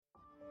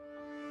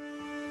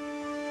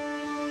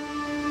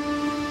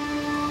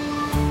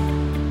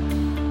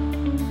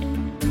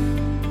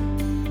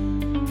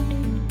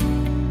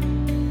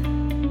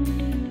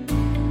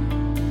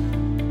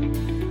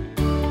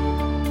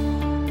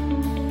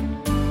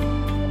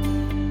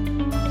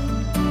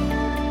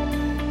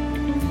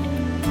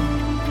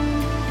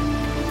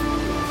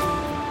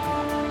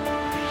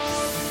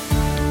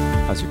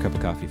How's your cup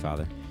of coffee,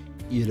 Father?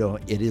 You know,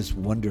 it is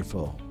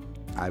wonderful.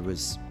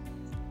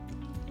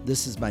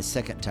 This is my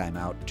second time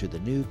out to the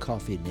new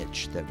coffee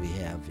niche that we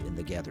have in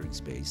the gathering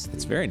space.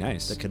 It's very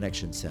nice. The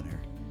Connection Center.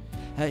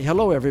 Hey,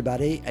 hello,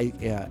 everybody.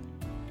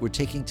 We're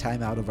taking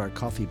time out of our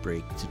coffee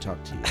break to talk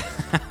to you.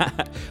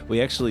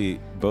 We actually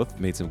both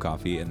made some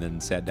coffee and then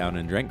sat down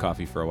and drank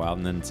coffee for a while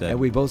and then said... And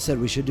we both said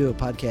we should do a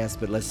podcast,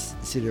 but let's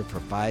sit here for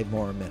 5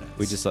 more minutes.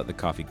 We just let the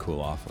coffee cool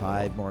off.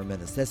 5 more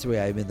minutes. That's the way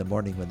I am in the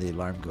morning when the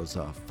alarm goes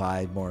off.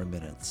 5 more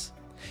minutes.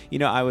 You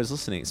know, I was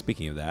listening,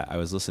 speaking of that, I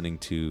was listening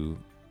to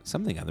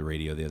something on the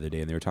radio the other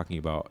day, and they were talking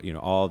about, you know,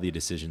 all the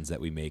decisions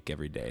that we make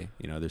every day.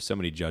 You know, there's so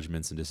many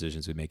judgments and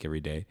decisions we make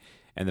every day.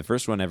 And the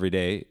first one every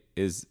day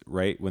is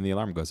right when the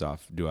alarm goes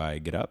off. Do I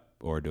get up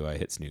or do I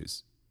hit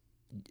snooze?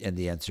 And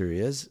the answer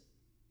is?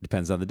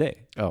 Depends on the day.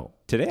 Oh.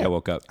 Today I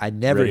woke up I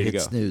never ready to hit go.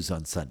 Snooze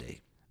on Sunday.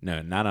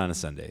 No, not on a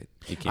Sunday.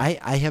 You can't.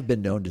 I have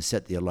been known to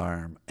set the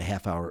alarm a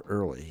half hour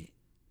early.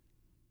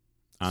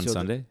 On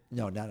Sunday?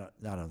 No, not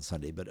on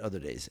Sunday, but other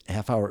days. A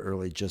half hour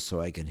early just so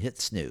I can hit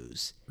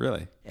snooze.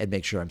 Really? And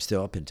make sure I'm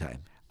still up in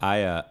time.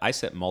 I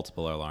set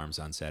multiple alarms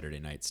on Saturday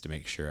nights to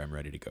make sure I'm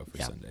ready to go for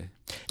Sunday.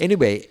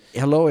 Anyway,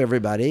 hello,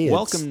 everybody.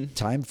 Welcome. It's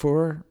time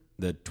for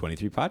The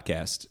 23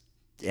 podcast.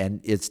 And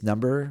it's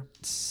number?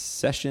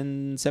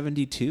 Session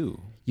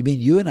 72. You mean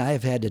you and I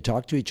have had to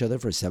talk to each other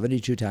for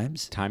 72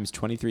 times? Times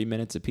 23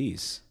 minutes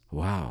apiece.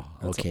 Wow.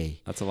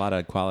 Okay. That's a lot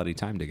of quality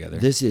time together.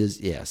 This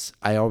is, yes.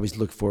 I always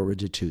look forward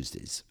to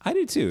Tuesdays. I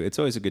do too. It's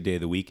always a good day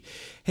of the week.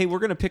 Hey, we're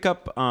going to pick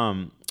up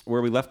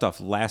where we left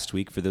off last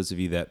week. For those of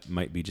you that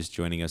might be just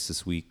joining us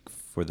this week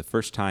for the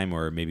first time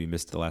or maybe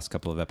missed the last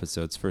couple of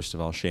episodes, first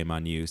of all, shame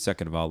on you.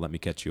 Second of all, let me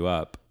catch you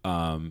up.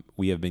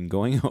 We have been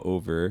going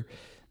over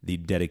the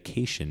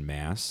dedication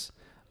mass,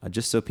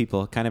 just so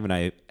people kind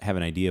of have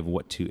an idea of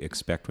what to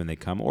expect when they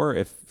come, or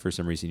if for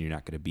some reason you're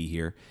not going to be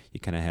here, you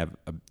kind of have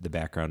the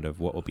background of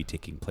what will be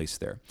taking place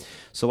there.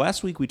 So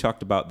last week we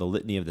talked about the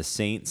Litany of the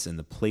Saints and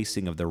the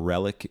placing of the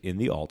relic in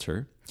the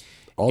altar.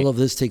 All of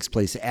this takes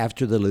place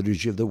after the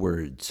Liturgy of the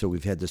Word. So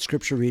we've had the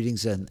scripture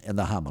readings and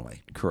the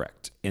homily.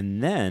 Correct.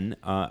 And then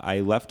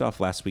I left off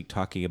last week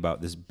talking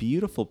about this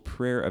beautiful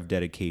prayer of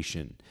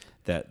dedication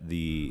that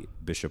the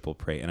bishop will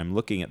pray. And I'm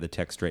looking at the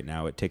text right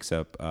now. It takes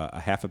up a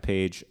half a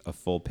page, a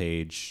full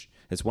page.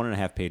 It's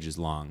 1.5 pages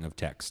long of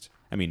text.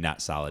 I mean,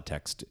 not solid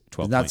text,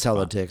 12 Not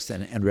solid text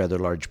and rather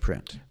large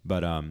print.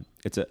 But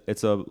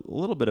it's a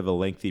little bit of a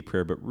lengthy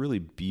prayer, but really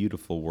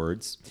beautiful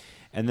words.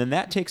 And then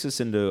that takes us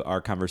into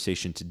our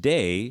conversation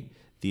today,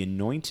 the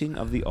anointing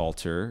of the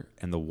altar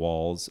and the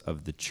walls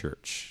of the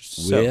church.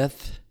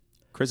 With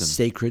chrism.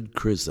 Sacred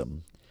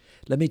chrism.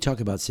 Let me talk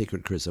about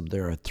sacred chrism.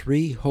 There are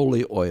 3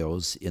 holy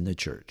oils in the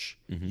church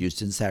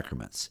used in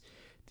sacraments.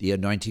 The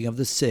anointing of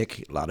the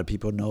sick, a lot of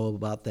people know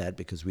about that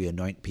because we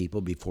anoint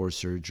people before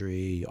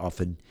surgery,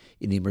 often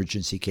in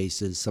emergency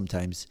cases,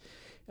 sometimes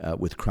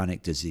with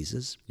chronic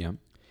diseases. Yeah.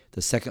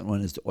 The second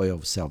one is the oil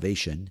of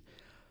salvation,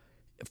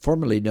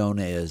 formerly known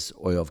as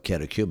oil of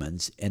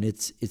catechumens, and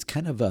it's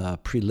kind of a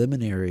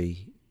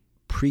preliminary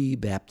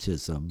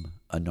pre-baptism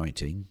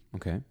anointing.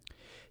 Okay.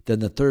 Then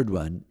the third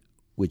one,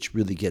 which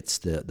really gets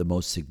the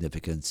most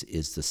significance,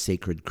 is the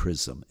sacred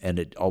chrism, and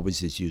it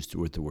always is used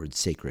with the word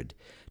sacred.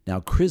 Now,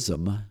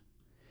 chrism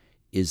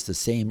is the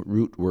same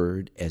root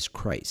word as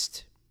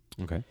Christ.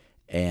 Okay.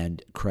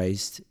 And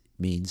Christ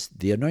means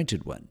the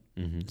anointed one.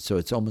 Mm-hmm. So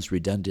it's almost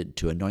redundant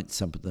to anoint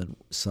something,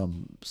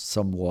 some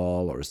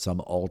wall or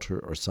some altar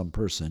or some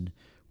person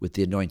with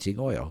the anointing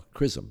oil,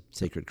 chrism,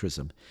 sacred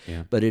chrism.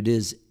 Yeah. But it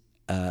is,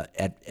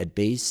 at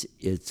base,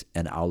 it's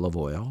an olive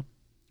oil.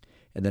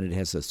 And then it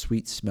has a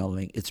sweet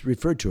smelling. It's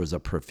referred to as a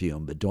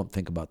perfume, but don't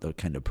think about the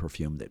kind of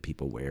perfume that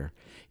people wear.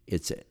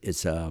 It's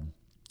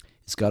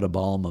got a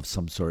balm of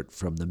some sort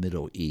from the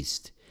Middle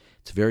East.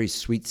 It's very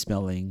sweet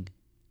smelling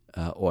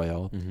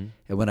oil. Mm-hmm.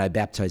 And when I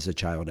baptize a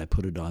child, I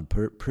put it on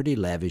pretty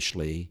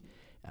lavishly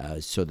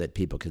so that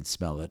people can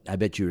smell it. I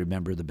bet you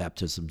remember the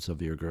baptisms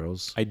of your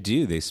girls. I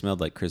do. They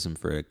smelled like chrism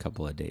for a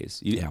couple of days.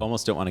 You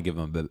almost don't want to give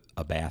them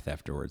a bath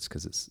afterwards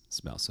because it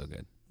smells so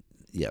good.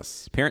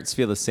 Yes. Parents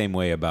feel the same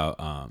way about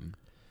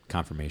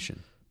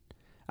confirmation.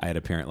 I had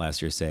a parent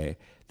last year say,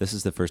 "This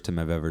is the first time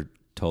I've ever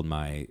told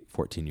my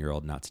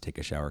 14-year-old not to take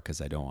a shower because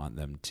I don't want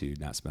them to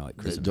not smell like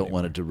chrism Don't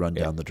want it to run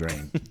down the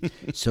drain."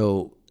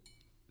 So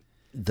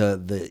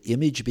the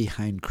image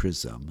behind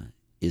chrism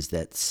is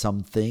that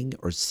something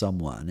or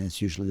someone, and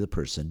it's usually the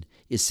person,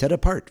 is set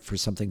apart for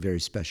something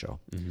very special.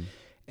 Mm-hmm.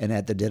 And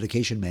at the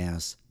dedication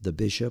mass, the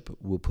bishop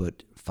will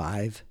put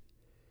 5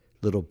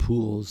 little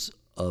pools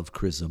of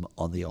chrism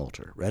on the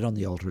altar, right on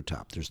the altar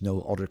top. There's no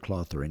altar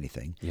cloth or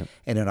anything. Yep.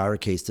 And in our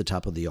case, the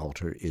top of the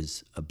altar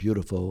is a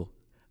beautiful,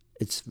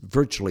 it's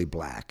virtually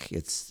black.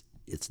 It's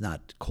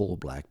not coal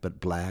black, but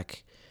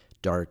black,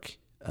 dark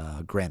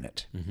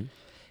granite. Mm-hmm.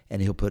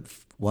 And he'll put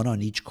one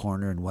on each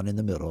corner and one in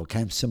the middle,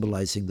 kind of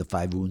symbolizing the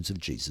 5 wounds of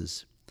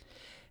Jesus.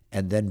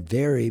 And then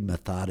very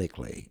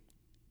methodically,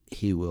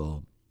 he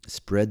will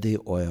spread the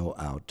oil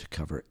out to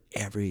cover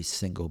every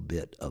single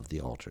bit of the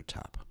altar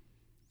top.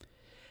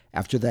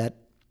 After that,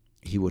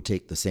 he will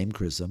take the same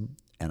chrism,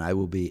 and I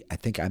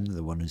think I'm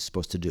the one who's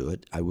supposed to do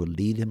it. I will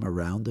lead him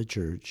around the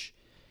church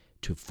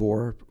to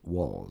 4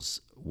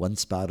 walls, one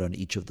spot on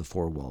each of the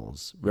 4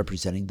 walls,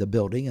 representing the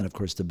building, and of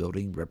course the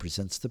building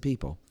represents the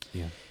people.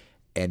 Yeah.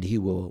 And he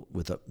will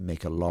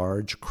make a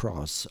large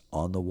cross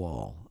on the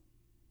wall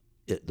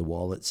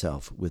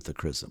itself with the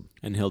chrism.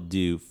 And he'll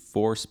do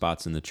 4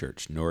 spots in the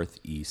church, north,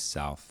 east,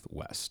 south,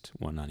 west,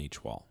 one on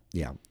each wall.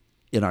 Yeah.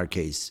 In our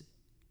case,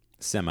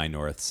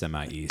 Semi-north,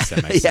 semi-east,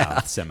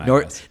 semi-south,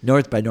 semi-west.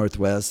 North by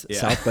northwest,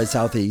 Yeah. south by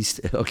southeast.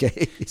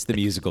 Okay. It's the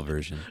musical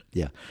version.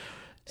 Yeah.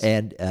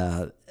 And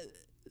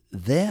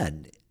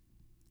then,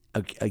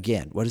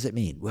 again, what does it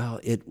mean? Well,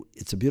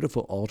 it's a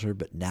beautiful altar,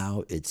 but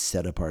now it's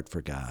set apart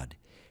for God.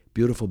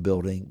 Beautiful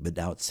building, but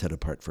now it's set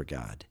apart for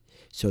God.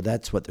 So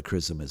that's what the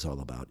chrism is all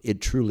about. It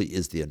truly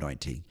is the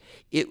anointing.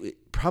 It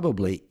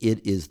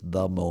is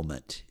the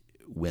moment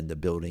when the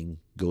building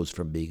goes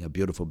from being a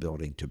beautiful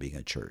building to being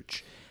a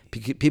church.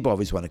 People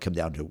always want to come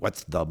down to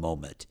what's the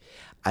moment.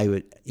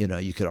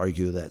 You could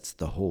argue that's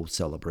the whole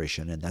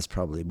celebration, and that's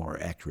probably more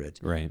accurate.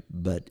 Right.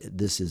 But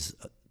this is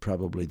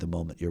probably the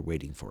moment you're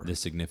waiting for. The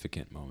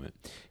significant moment.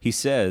 He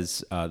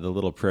says, the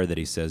little prayer that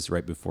he says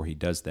right before he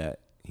does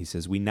that, he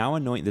says, "We now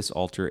anoint this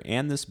altar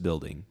and this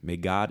building. May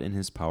God in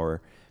his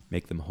power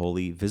make them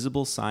holy,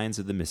 visible signs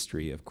of the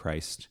mystery of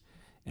Christ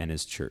and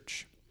his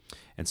church."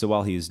 And so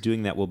while he is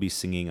doing that, we'll be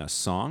singing a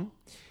song.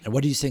 And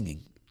what are you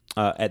singing?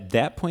 At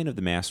that point of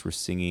the Mass, we're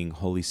singing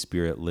Holy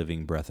Spirit,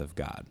 Living Breath of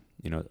God.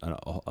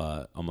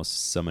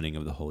 Almost summoning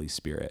of the Holy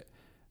Spirit.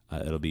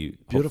 It'll be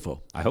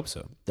beautiful. I hope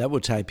so. That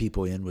will tie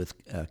people in with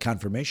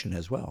confirmation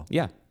as well.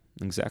 Yeah,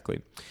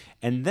 exactly.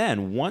 And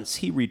then once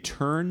he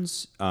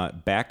returns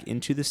back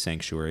into the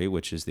sanctuary,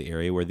 which is the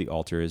area where the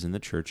altar is in the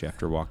church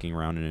after walking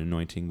around and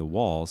anointing the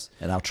walls.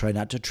 And I'll try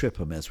not to trip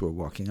him as we're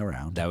walking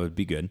around. That would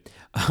be good.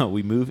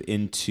 We move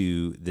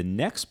into the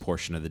next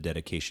portion of the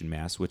dedication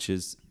Mass, which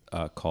is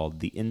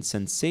called the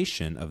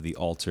incensation of the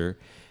altar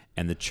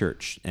and the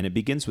church. And it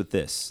begins with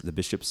this. The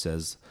bishop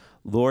says,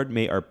 "Lord,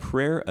 may our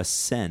prayer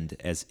ascend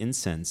as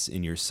incense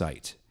in your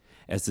sight.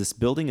 As this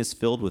building is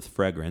filled with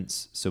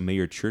fragrance, so may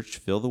your church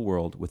fill the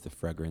world with the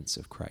fragrance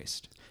of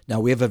Christ." Now,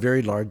 we have a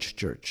very large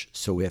church,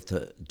 so we have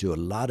to do a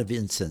lot of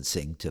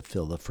incensing to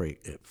fill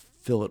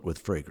it with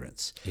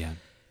fragrance. Yeah.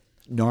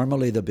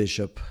 Normally, the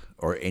bishop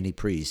or any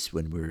priest,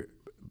 when we're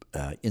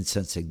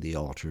incensing the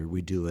altar,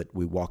 we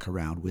walk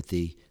around with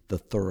the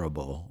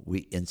thurible.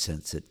 We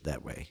incense it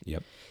that way.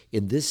 Yep.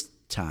 In this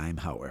time,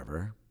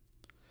 however,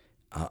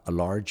 a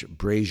large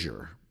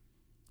brazier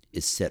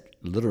is set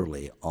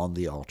literally on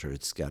the altar.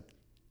 It's got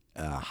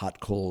hot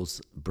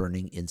coals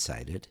burning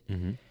inside it,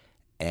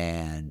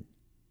 and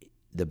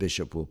the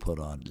bishop will put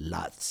on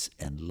lots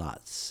and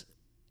lots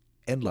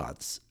and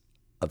lots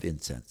of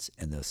incense,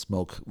 and the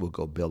smoke will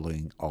go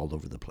billowing all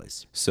over the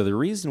place. So the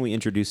reason we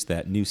introduced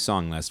that new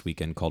song last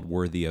weekend called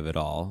Worthy of It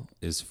All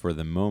is for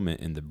the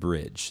moment in the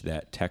bridge,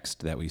 that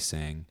text that we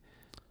sang,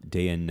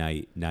 day and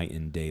night, night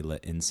and day,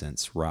 let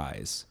incense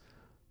rise.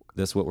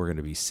 That's what we're going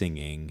to be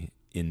singing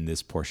in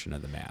this portion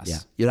of the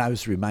Mass. Yeah. I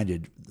was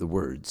reminded the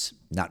words,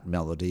 not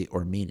melody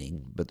or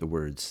meaning, but the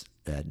words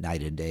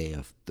night and day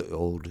of the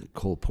old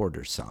Cole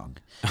Porter song.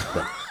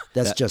 But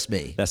that's just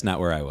me. That's not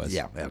where I was.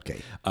 Yeah,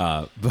 okay.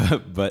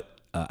 But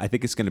I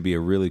think it's going to be a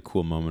really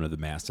cool moment of the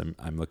Mass.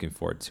 I'm looking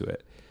forward to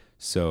it.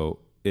 So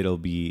I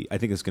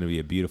think it's going to be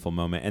a beautiful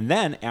moment. And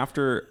then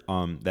after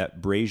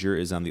that brazier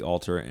is on the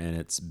altar and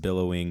it's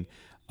billowing,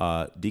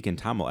 Deacon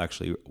Tom will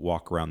actually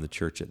walk around the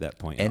church at that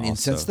point. And also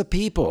incense the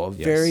people.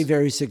 Yes. Very,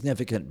 very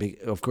significant.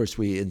 Of course,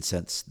 we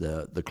incense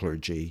the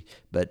clergy,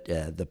 but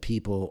the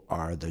people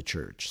are the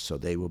church, so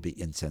they will be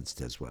incensed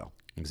as well.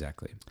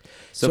 Exactly.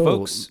 So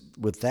folks,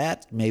 with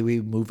that, may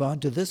we move on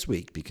to this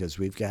week, because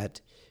we've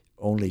got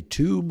only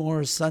 2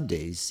 more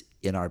Sundays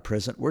in our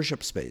present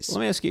worship space.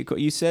 let me ask you,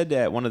 you said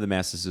at one of the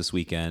Masses this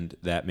weekend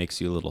that makes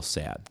you a little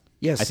sad.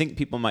 Yes. I think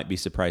people might be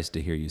surprised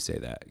to hear you say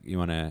that. You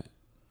want to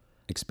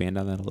expand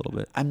on that a little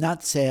bit? I'm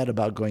not sad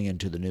about going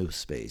into the new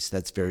space.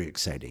 That's very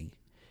exciting.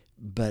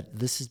 But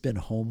this has been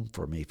home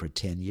for me for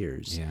 10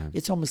 years. Yeah.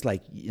 It's almost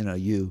like,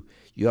 you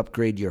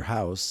upgrade your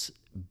house,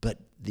 but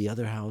the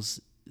other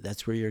house,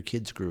 that's where your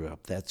kids grew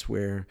up. That's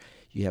where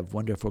you have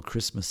wonderful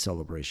Christmas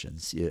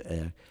celebrations,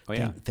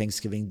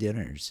 Thanksgiving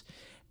dinners.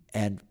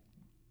 And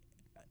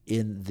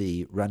in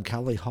the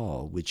Roncalli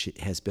Hall, which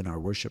has been our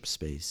worship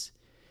space,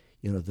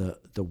 the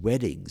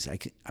weddings,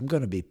 I'm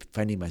going to be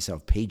finding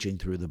myself paging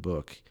through the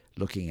book,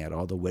 looking at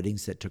all the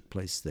weddings that took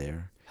place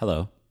there.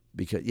 Hello.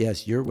 Because,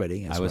 yes, your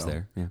wedding as well. I was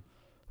there, yeah.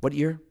 What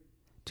year?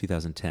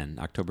 2010,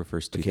 October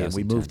 1st,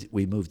 2010. Okay,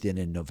 we moved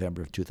in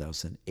November of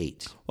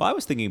 2008. Well, I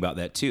was thinking about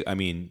that too. I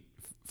mean,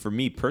 for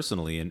me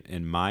personally,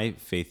 in my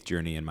faith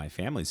journey and my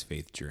family's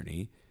faith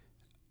journey,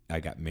 I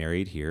got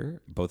married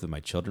here. Both of my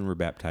children were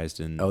baptized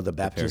in the Parish Life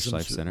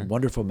baptisms, Center.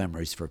 wonderful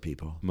memories for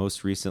people.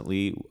 Most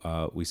recently,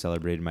 we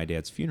celebrated my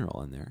dad's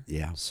funeral in there.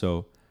 Yeah.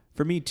 So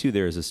for me too,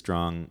 there is a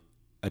strong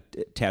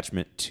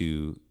attachment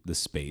to the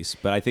space,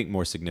 but I think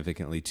more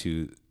significantly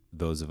to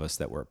those of us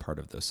that were a part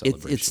of those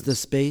It's celebrations. the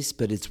space,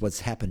 but it's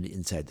what's happened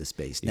inside the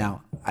space. Yeah.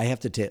 Now, I have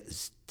to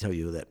tell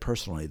you that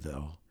personally,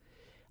 though,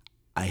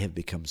 I have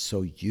become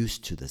so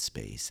used to the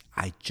space.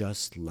 I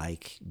just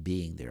like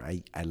being there.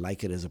 I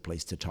like it as a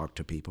place to talk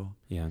to people.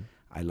 Yeah.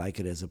 I like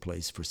it as a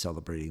place for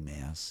celebrating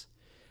Mass.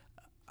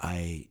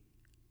 I'm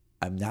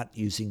not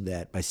using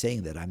that, by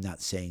saying that, I'm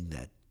not saying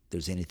that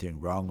there's anything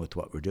wrong with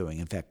what we're doing.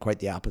 In fact, quite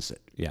the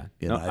opposite. Yeah.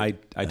 You No, know,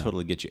 I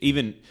totally get you.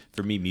 Even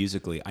for me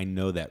musically, I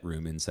know that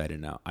room inside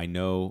and out. I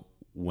know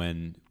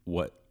when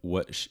what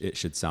it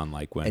should sound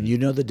like when. And you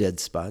know the dead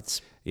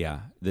spots.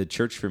 Yeah. The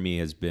church for me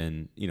has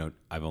been,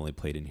 I've only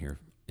played in here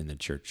in the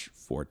church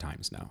 4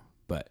 times now,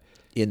 but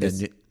You're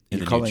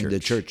calling the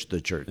church the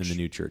church. in the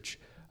new church.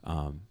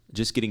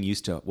 Just getting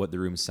used to what the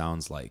room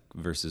sounds like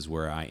versus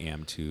where I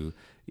am to,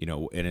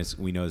 and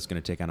we know it's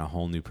going to take on a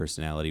whole new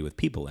personality with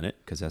people in it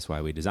because that's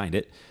why we designed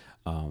it.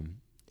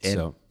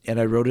 And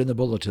I wrote in the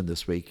bulletin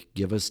this week,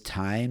 give us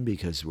time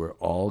because we're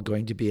all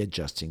going to be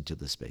adjusting to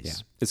the space.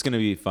 Yeah, it's going to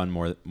be fun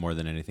more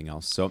than anything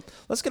else. So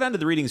let's get on to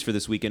the readings for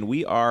this weekend.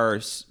 We are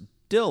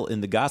still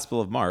in the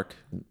Gospel of Mark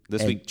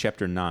this week,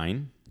 chapter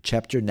 9.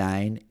 Chapter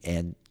 9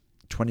 and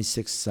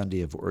 26th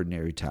Sunday of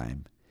Ordinary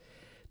Time.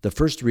 The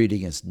first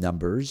reading is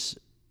Numbers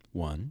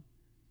 1,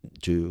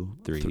 2,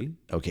 3.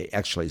 Okay,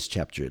 actually it's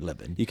chapter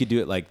 11. You could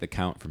do it like the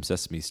count from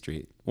Sesame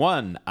Street.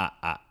 1,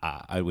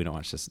 we don't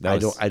watch this. I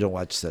don't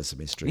watch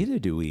Sesame Street. Neither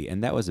do we,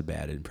 and that was a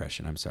bad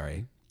impression. I'm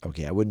sorry.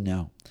 Okay, I wouldn't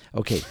know.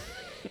 Okay.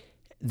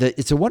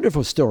 It's a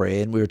wonderful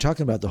story, and we were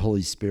talking about the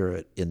Holy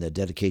Spirit in the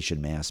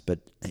dedication Mass, but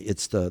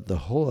it's the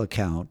whole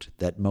account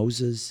that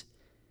Moses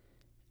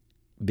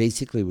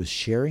basically was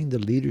sharing the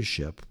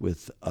leadership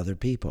with other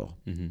people.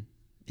 Mm-hmm.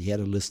 He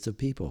had a list of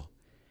people,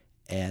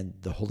 and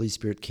the Holy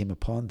Spirit came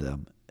upon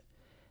them.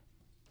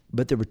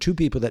 But there were 2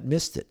 people that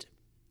missed it,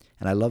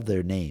 and I love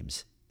their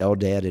names,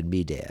 Eldad and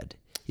Medad.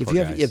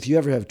 If you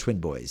ever have twin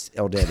boys,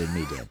 Eldad and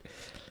Medad.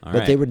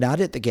 But they were not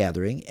at the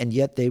gathering, and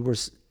yet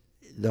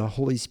the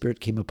Holy Spirit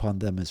came upon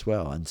them as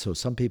well. And so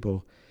some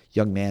people,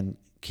 young man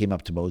came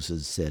up to Moses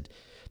and said,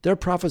 they're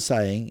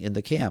prophesying in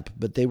the camp,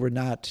 but they were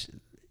not,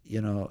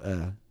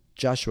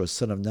 Joshua,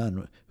 son of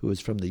Nun, who was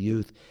from the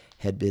youth,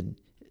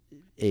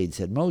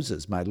 said,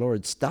 Moses, my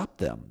Lord, stop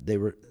them. They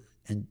were,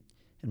 and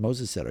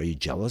Moses said, are you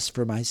jealous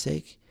for my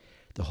sake?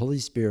 The Holy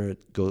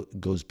Spirit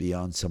goes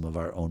beyond some of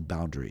our own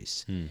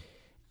boundaries.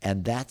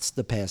 And that's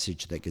the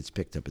passage that gets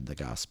picked up in the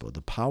gospel,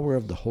 the power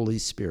of the Holy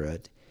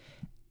Spirit,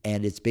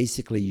 and it's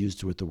basically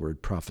used with the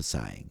word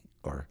prophesying.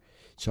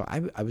 So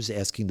I was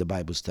asking the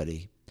Bible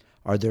study,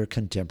 are there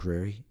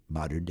contemporary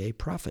modern-day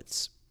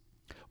prophets?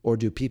 Or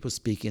do people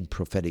speak in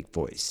prophetic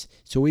voice?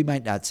 So we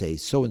might not say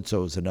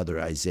so-and-so is another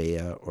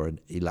Isaiah or an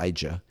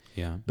Elijah,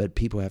 but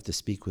people have to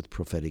speak with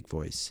prophetic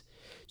voice.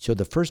 So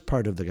the first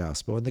part of the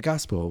gospel, and the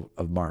Gospel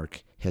of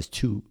Mark has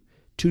two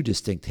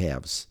distinct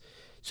halves.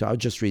 So I'll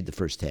just read the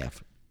first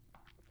half.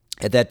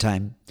 At that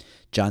time,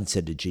 John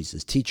said to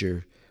Jesus,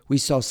 Teacher, we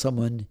saw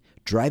someone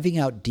driving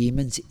out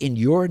demons in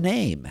your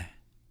name,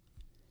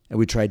 and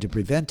we tried to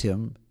prevent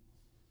him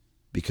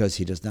because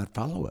he does not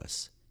follow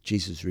us.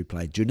 Jesus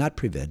replied, Do not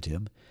prevent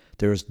him.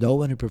 There is no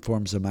one who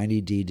performs a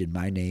mighty deed in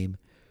my name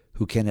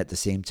who can at the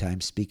same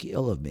time speak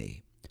ill of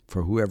me.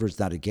 For whoever is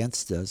not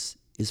against us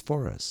is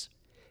for us.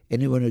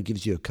 Anyone who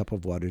gives you a cup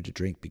of water to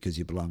drink because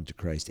you belong to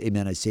Christ,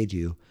 amen, I say to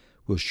you,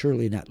 will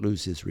surely not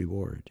lose his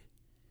reward.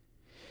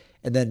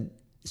 And then,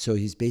 so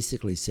he's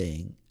basically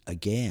saying,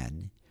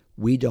 again,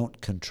 we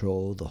don't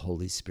control the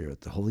Holy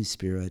Spirit. The Holy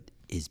Spirit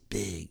is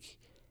big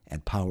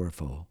and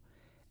powerful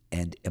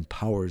and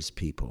empowers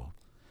people.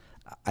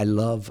 I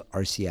love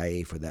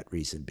RCIA for that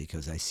reason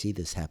because I see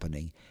this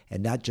happening,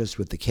 and not just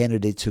with the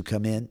candidates who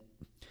come in,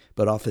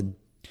 but often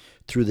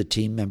through the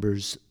team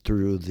members,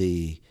 through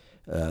the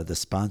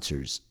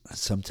sponsors,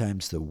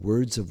 sometimes the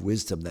words of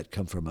wisdom that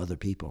come from other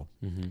people.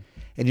 Mm-hmm.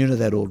 And you know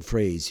that old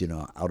phrase,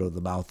 out of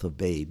the mouth of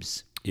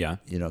babes. Yeah.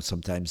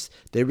 Sometimes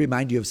they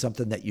remind you of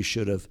something that you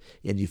should have,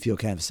 and you feel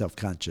kind of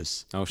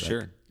self-conscious. Oh,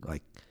 sure.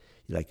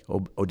 Like,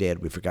 oh, Dad,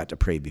 we forgot to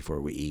pray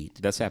before we eat.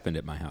 That's happened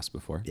at my house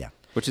before. Yeah.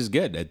 Which is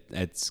good.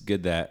 It's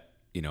good that,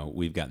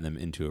 we've gotten them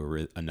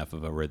into enough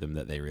of a rhythm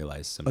that they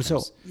realize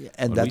sometimes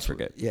and we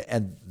forget. Yeah,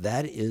 and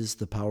that is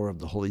the power of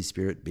the Holy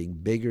Spirit being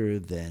bigger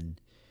than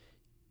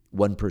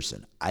one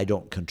person. I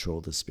don't control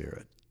the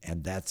Spirit,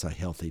 and that's a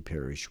healthy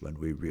parish when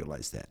we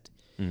realize that.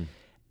 Mm.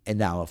 And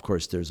now, of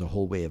course, there's a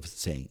whole way of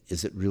saying,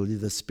 is it really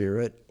the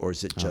Spirit, or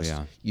is it just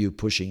you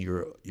pushing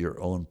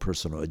your own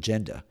personal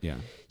agenda? Yeah.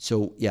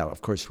 So,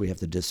 of course, we have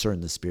to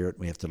discern the Spirit.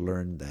 We have to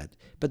learn that.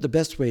 But the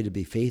best way to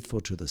be faithful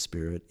to the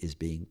Spirit is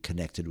being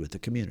connected with the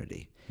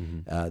community.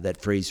 Mm-hmm.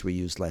 That phrase we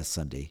used last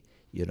Sunday,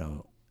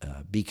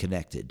 be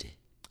connected.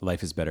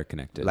 Life is better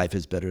connected. Life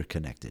is better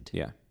connected.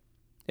 Yeah.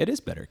 It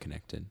is better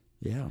connected.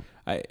 Yeah.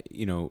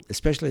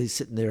 Especially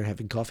sitting there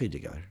having coffee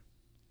together.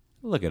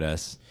 Look at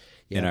us.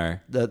 Yeah.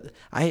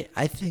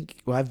 I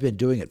think, I've been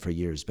doing it for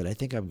years, but I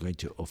think I'm going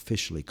to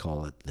officially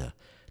call it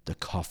the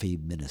coffee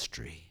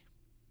ministry.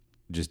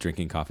 Just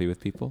drinking coffee with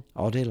people?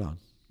 All day long.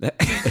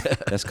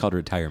 That's called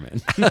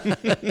retirement.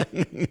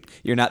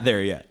 You're not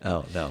there yet.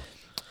 Oh, no.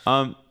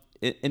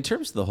 In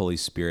terms of the Holy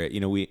Spirit,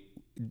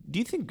 do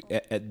you think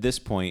at this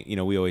point,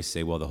 we always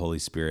say, well, the Holy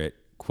Spirit,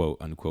 quote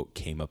unquote,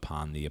 came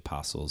upon the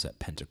apostles at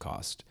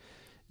Pentecost.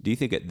 Do you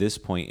think at this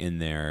point in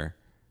their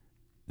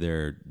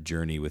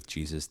journey with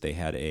Jesus, they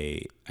had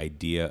a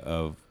idea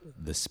of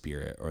the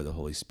Spirit or the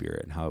Holy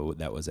Spirit and how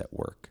that was at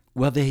work?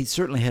 Well, they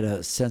certainly had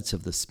a sense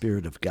of the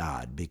Spirit of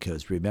God,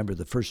 because remember,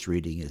 the first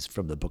reading is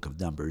from the book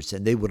of Numbers,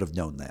 and they would have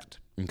known that.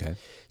 Okay.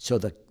 So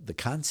the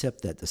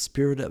concept that the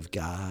Spirit of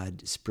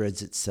God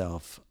spreads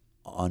itself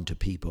onto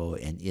people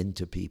and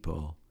into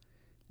people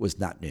was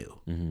not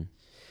new. Mm-hmm.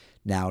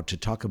 Now, to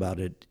talk about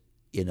it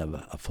in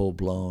a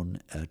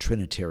full-blown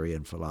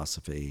Trinitarian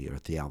philosophy or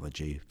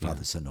theology,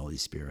 Father, Son, Holy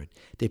Spirit,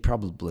 they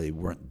probably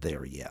weren't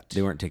there yet.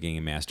 They weren't taking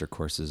any master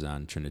courses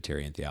on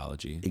Trinitarian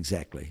theology.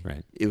 Exactly.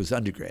 Right. It was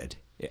undergrad.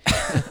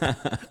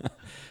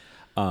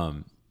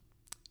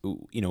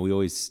 We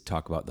always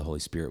talk about the Holy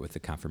Spirit with the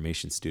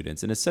confirmation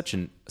students, and it's such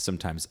an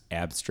sometimes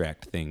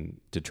abstract thing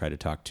to try to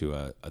talk to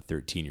a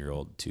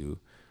 13-year-old to,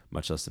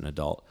 much less an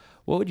adult.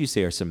 What would you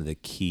say are some of the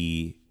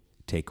key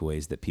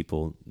takeaways that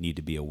people need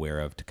to be aware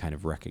of to kind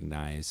of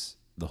recognize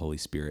the Holy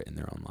Spirit in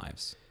their own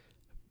lives?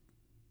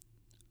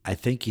 I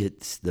think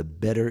it's the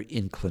better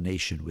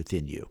inclination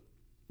within you.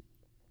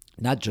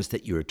 Not just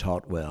that you were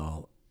taught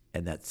well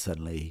and that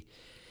suddenly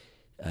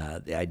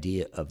the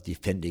idea of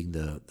defending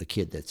the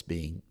kid that's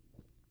being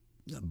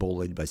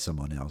bullied by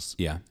someone else.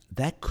 Yeah.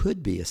 That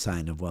could be a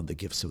sign of one of the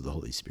gifts of the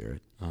Holy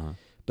Spirit. Uh-huh.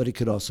 But it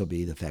could also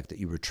be the fact that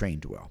you were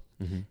trained well.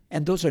 Mm-hmm.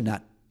 And those are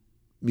not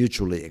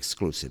mutually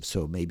exclusive.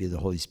 So maybe the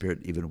Holy Spirit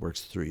even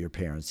works through your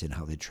parents in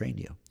how they train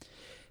you.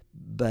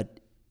 But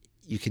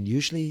you can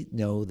usually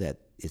know that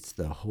it's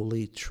the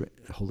Holy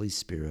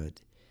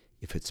Spirit.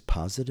 If it's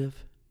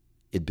positive,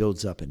 it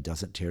builds up and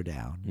doesn't tear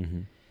down.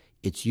 Mm-hmm.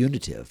 It's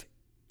unitive.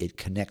 It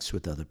connects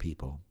with other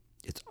people.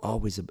 It's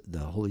always the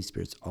Holy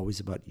Spirit's always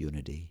about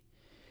unity.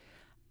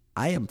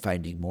 I am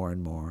finding more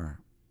and more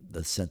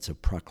the sense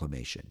of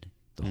proclamation.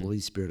 The Holy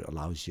Spirit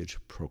allows you to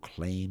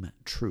proclaim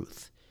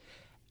truth.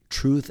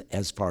 Truth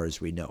as far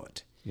as we know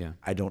it. Yeah.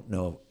 I don't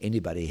know if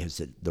anybody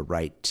has the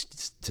right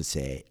to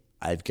say,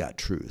 I've got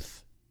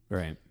truth.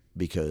 Right.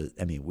 Because,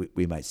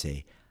 we might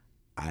say,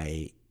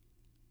 I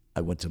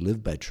want to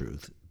live by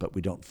truth, but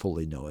we don't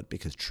fully know it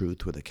because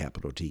truth with a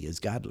capital T is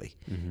godly,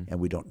 and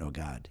we don't know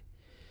God.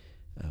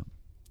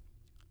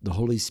 The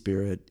Holy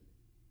Spirit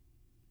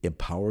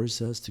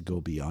empowers us to go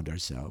beyond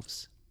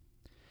ourselves.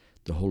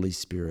 The Holy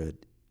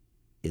Spirit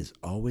is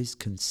always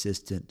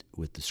consistent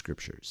with the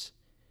Scriptures.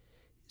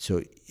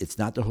 So it's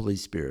not the Holy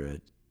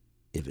Spirit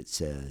if it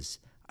says,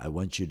 I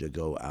want you to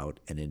go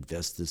out and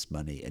invest this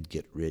money and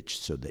get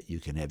rich so that you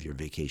can have your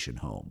vacation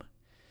home.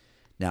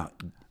 Now,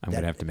 I'm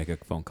going to have to make a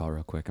phone call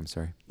real quick. I'm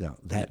sorry. No,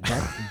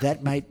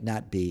 that might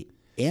not be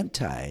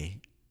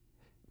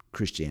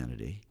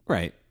anti-Christianity.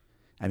 Right.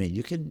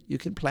 You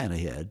can plan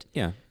ahead.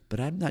 Yeah. But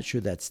I'm not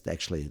sure that's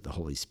actually the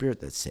Holy Spirit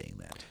that's saying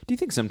that. Do you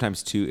think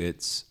sometimes, too,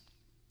 it's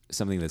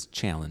something that's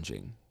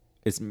challenging?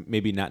 It's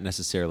maybe not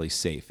necessarily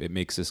safe. It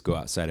makes us go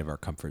outside of our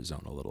comfort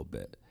zone a little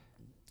bit.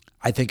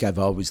 I think I've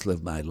always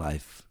lived my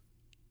life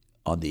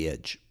on the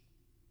edge.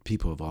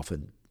 People have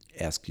often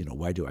asked,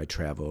 why do I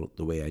travel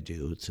the way I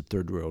do? It's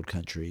third world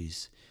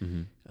countries.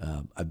 Mm-hmm.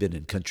 I've been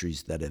in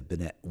countries that have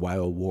been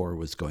while war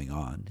was going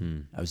on.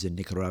 Mm. I was in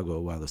Nicaragua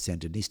while the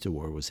Sandinista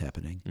War was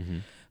happening.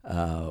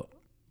 Mm-hmm.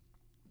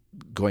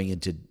 Going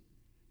into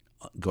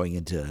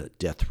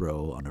death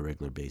row on a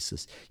regular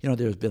basis.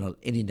 There's been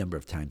any number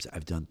of times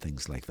I've done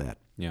things like that.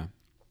 Yeah.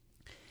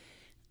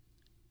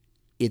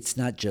 It's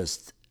not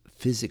just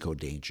physical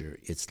danger.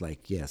 It's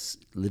like, yes,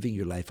 living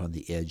your life on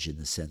the edge in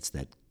the sense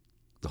that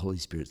the Holy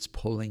Spirit's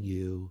pulling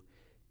you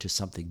to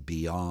something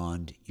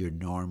beyond your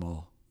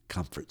normal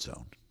comfort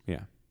zone.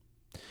 Yeah.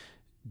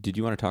 Did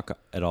you want to talk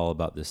at all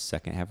about the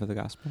second half of the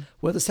gospel?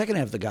 Well, the second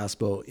half of the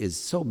gospel is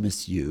so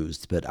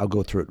misused, but I'll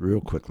go through it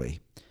real quickly.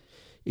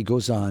 It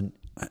goes on.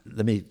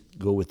 Let me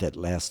go with that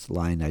last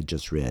line I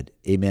just read.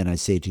 Amen, I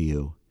say to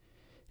you,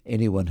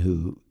 anyone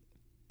who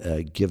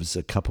gives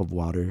a cup of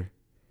water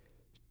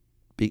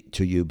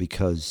to you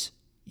because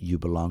you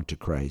belong to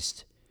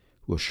Christ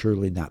will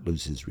surely not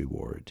lose his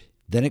reward.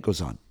 Then it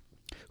goes on.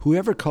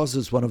 Whoever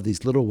causes one of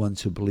these little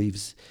ones who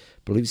believes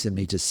in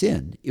me to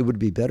sin, it would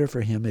be better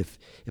for him if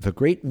a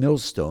great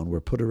millstone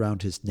were put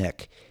around his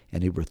neck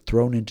and he were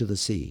thrown into the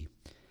sea.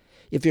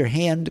 If your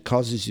hand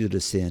causes you to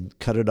sin,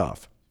 cut it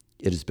off.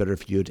 It is better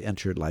for you to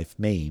enter life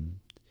maimed,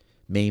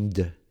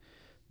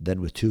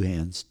 than with two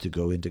hands to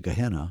go into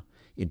Gehenna,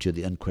 into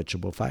the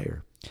unquenchable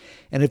fire.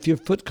 And if your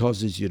foot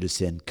causes you to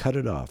sin, cut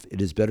it off.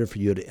 It is better for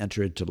you to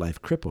enter into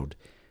life crippled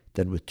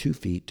than with 2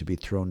 feet to be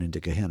thrown into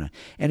Gehenna.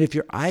 And if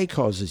your eye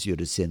causes you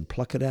to sin,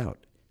 pluck it out.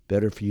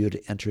 Better for you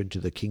to enter into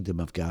the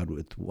kingdom of God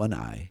with 1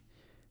 eye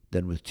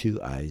than with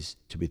 2 eyes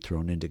to be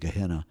thrown into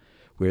Gehenna,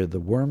 where the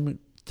worm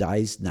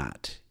dies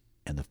not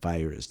and the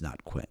fire is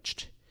not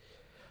quenched.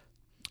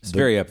 It's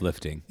very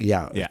uplifting.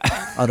 Yeah.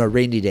 On a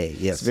rainy day,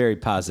 yes. It's very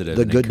positive.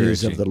 The and good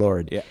news of encouraging. the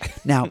Lord. Yeah.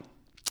 Now,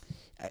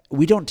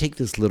 we don't take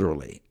this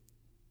literally.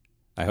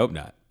 I hope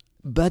not.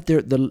 But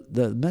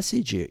the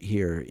message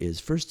here is,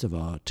 first of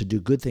all, to do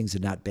good things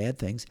and not bad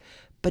things,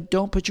 but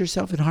don't put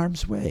yourself in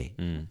harm's way.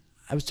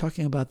 I was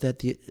talking about that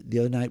the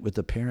other night with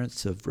the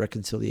parents of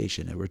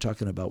reconciliation, and we're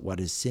talking about what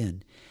is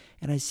sin.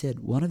 And I said,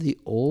 one of the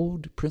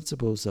old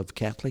principles of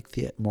Catholic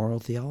moral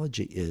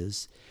theology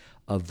is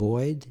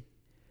avoid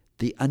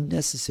the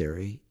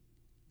unnecessary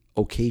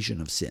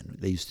occasion of sin.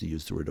 They used to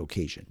use the word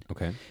occasion.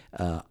 Okay.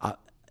 What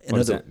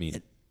does that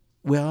mean?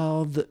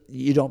 Well,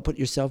 you don't put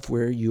yourself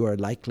where you are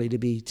likely to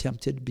be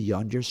tempted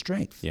beyond your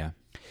strength. Yeah.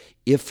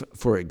 If,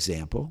 for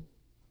example,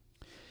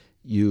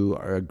 you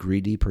are a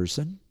greedy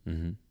person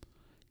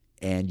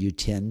and you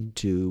tend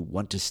to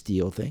want to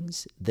steal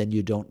things, then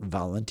you don't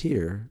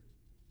volunteer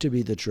to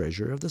be the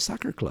treasurer of the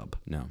soccer club.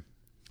 No.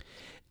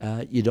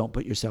 You don't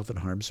put yourself in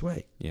harm's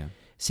way. Yeah.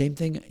 Same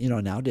thing,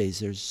 nowadays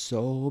there's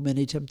so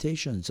many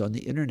temptations on the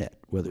internet,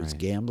 whether it's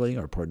gambling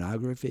or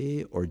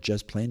pornography or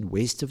just plain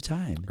waste of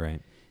time. Right.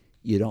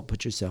 You don't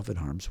put yourself in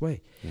harm's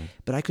way. Yeah.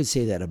 But I could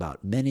say that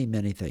about many,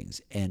 many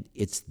things. And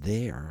it's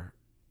there,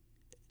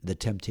 the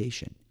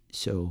temptation.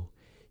 So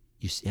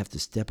you have to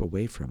step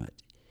away from it.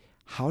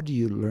 How do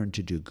you learn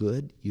to do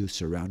good? You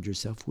surround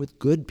yourself with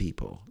good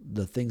people,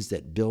 the things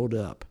that build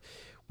up,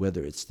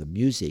 whether it's the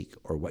music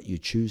or what you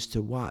choose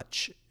to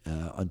watch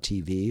on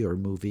TV or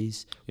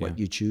movies, what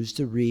you choose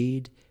to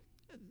read,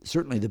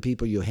 certainly the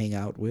people you hang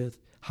out with,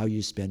 how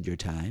you spend your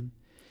time.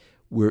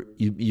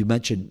 You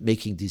mentioned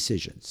making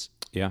decisions.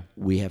 Yeah.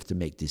 We have to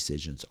make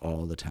decisions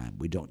all the time.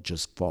 We don't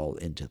just fall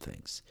into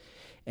things.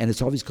 And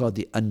it's always called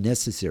the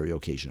unnecessary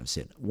occasion of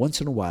sin. Once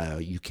in a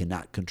while, you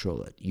cannot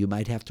control it. You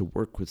might have to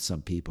work with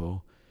some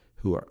people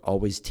who are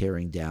always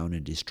tearing down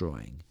and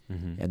destroying.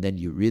 And then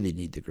you really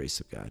need the grace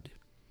of God.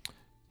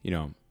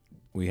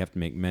 We have to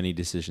make many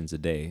decisions a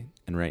day.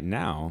 And right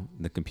now,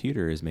 the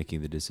computer is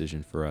making the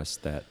decision for us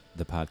that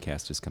the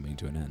podcast is coming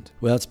to an end.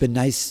 Well, it's been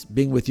nice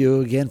being with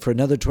you again for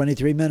another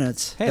 23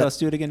 minutes. Hey, let's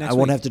do it again next week. I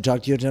won't have to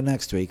talk to you until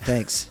next week.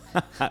 Thanks.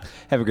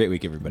 Have a great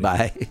week, everybody.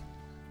 Bye.